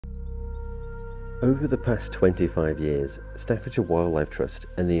Over the past 25 years, Staffordshire Wildlife Trust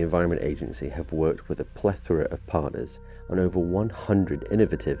and the Environment Agency have worked with a plethora of partners on over 100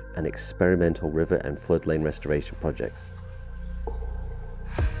 innovative and experimental river and floodplain restoration projects.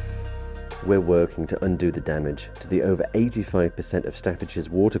 We're working to undo the damage to the over 85% of Staffordshire's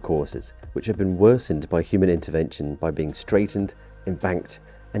watercourses, which have been worsened by human intervention by being straightened, embanked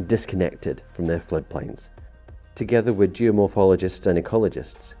and disconnected from their floodplains. Together with geomorphologists and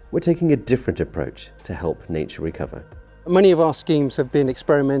ecologists, we're taking a different approach to help nature recover. Many of our schemes have been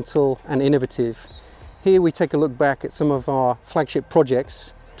experimental and innovative. Here we take a look back at some of our flagship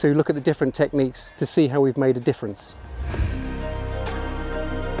projects to look at the different techniques to see how we've made a difference.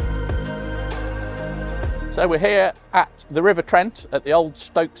 So we're here at the River Trent at the old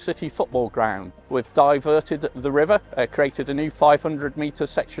Stoke City football ground. We've diverted the river, created a new 500-metre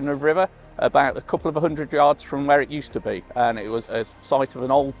section of river about a couple of 100 yards from where it used to be, and it was a site of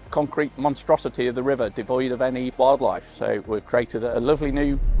an old concrete monstrosity of the river devoid of any wildlife. So we've created a lovely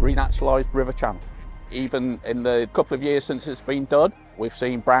new renaturalised river channel. Even in the couple of years since it's been done, we've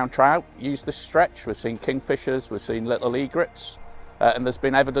seen brown trout use this stretch, we've seen kingfishers, we've seen little egrets, and there's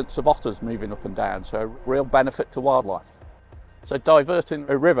been evidence of otters moving up and down, so a real benefit to wildlife. So diverting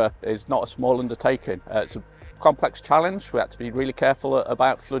a river is not a small undertaking. It's a complex challenge. We had to be really careful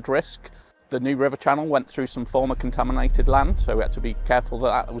about flood risk. The new river channel went through some former contaminated land, so we had to be careful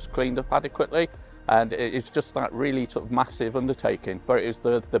that that was cleaned up adequately. And it's just that really sort of massive undertaking, but it was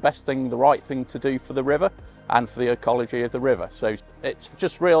the best thing, the right thing to do for the river and for the ecology of the river. So it's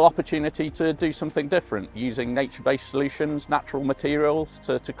just real opportunity to do something different, using nature-based solutions, natural materials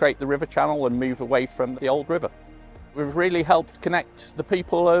to create the river channel and move away from the old river. We've really helped connect the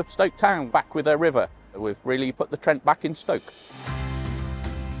people of Stoke Town back with their river. We've really put the Trent back in Stoke.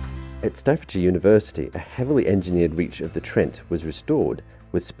 At Staffordshire University, a heavily engineered reach of the Trent was restored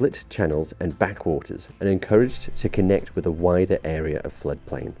with split channels and backwaters and encouraged to connect with a wider area of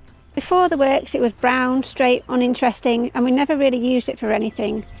floodplain. Before the works it was brown, straight, uninteresting, and we never really used it for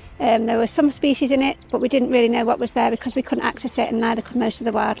anything. There were some species in it, but we didn't really know what was there because we couldn't access it, and neither could most of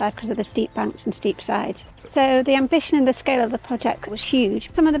the wildlife because of the steep banks and steep sides. So the ambition and the scale of the project was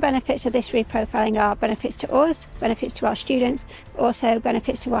huge. Some of the benefits of this reprofiling are benefits to us, benefits to our students, but also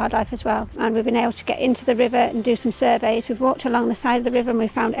benefits to wildlife as well. And we've been able to get into the river and do some surveys. We've walked along the side of the river and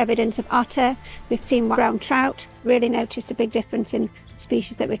we've found evidence of otter. We've seen brown trout. Really noticed a big difference in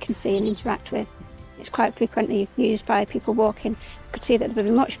species that we can see and interact with. It's quite frequently used by people walking. You could see that there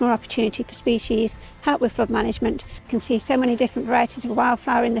will be much more opportunity for species, help with flood management. You can see so many different varieties of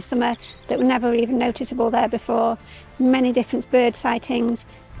wildflower in the summer that were never even noticeable there before. Many different bird sightings,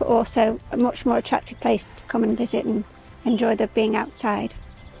 but also a much more attractive place to come and visit and enjoy the being outside.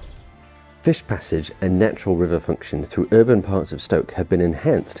 Fish passage and natural river function through urban parts of Stoke have been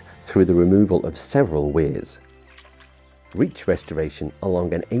enhanced through the removal of several weirs. Reach restoration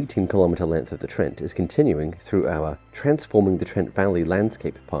along an 18-kilometre length of the Trent is continuing through our Transforming the Trent Valley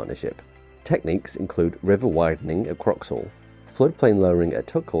landscape partnership. Techniques include river widening at Croxall, floodplain lowering at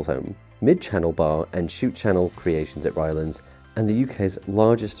Tuckholsholme, mid-channel bar and chute channel creations at Rylands, and the UK's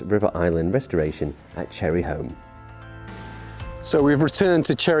largest river island restoration at Cherry Holme. So we've returned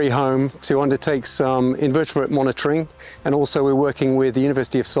to Cherry Holme to undertake some invertebrate monitoring, and also we're working with the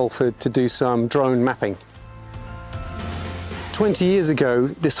University of Salford to do some drone mapping. 20 years ago,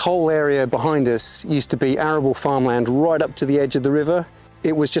 this whole area behind us used to be arable farmland right up to the edge of the river.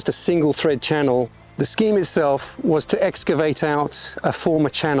 It was just a single thread channel. The scheme itself was to excavate out a former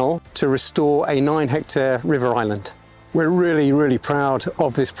channel to restore a 9-hectare river island. We're really, really proud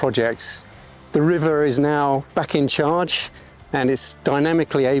of this project. The river is now back in charge and it's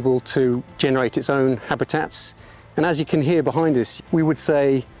dynamically able to generate its own habitats. And as you can hear behind us, we would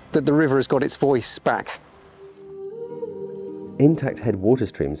say that the river has got its voice back. Intact headwater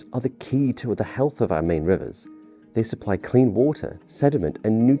streams are the key to the health of our main rivers. They supply clean water, sediment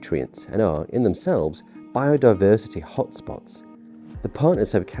and nutrients and are, in themselves, biodiversity hotspots. The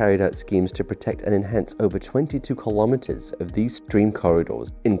partners have carried out schemes to protect and enhance over 22 kilometres of these stream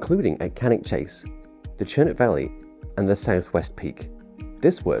corridors, including at Cannock Chase, the Churnet Valley and the Southwest Peak.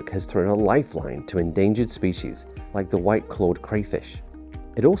 This work has thrown a lifeline to endangered species like the white-clawed crayfish.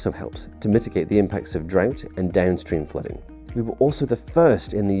 It also helps to mitigate the impacts of drought and downstream flooding. We were also the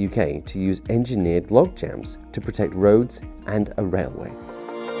first in the UK to use engineered log jams to protect roads and a railway.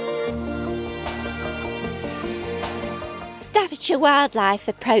 Staffordshire Wildlife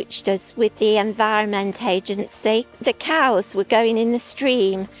approached us with the Environment Agency. The cows were going in the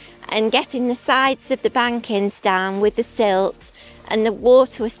stream and getting the sides of the bankings down with the silt, and the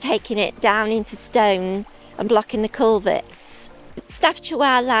water was taking it down into stone and blocking the culverts. Staffordshire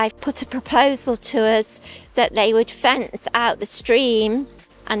Wildlife put a proposal to us that they would fence out the stream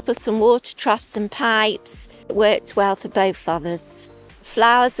and put some water troughs and pipes. It worked well for both of us.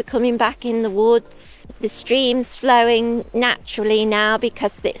 Flowers are coming back in the woods. The stream's flowing naturally now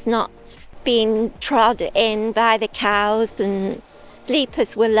because it's not being trod in by the cows, and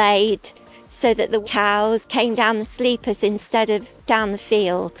sleepers were laid so that the cows came down the sleepers instead of down the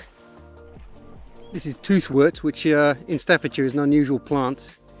field. This is toothwort, which in Staffordshire is an unusual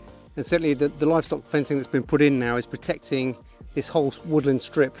plant, and certainly the livestock fencing that's been put in now is protecting this whole woodland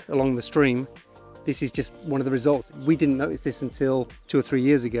strip along the stream. This is just one of the results. We didn't notice this until 2 or 3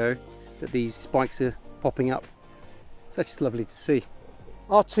 years ago, that these spikes are popping up. Such is lovely to see.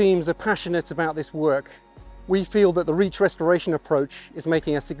 Our teams are passionate about this work. We feel that the reach restoration approach is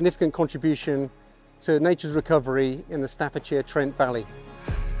making a significant contribution to nature's recovery in the Staffordshire Trent Valley.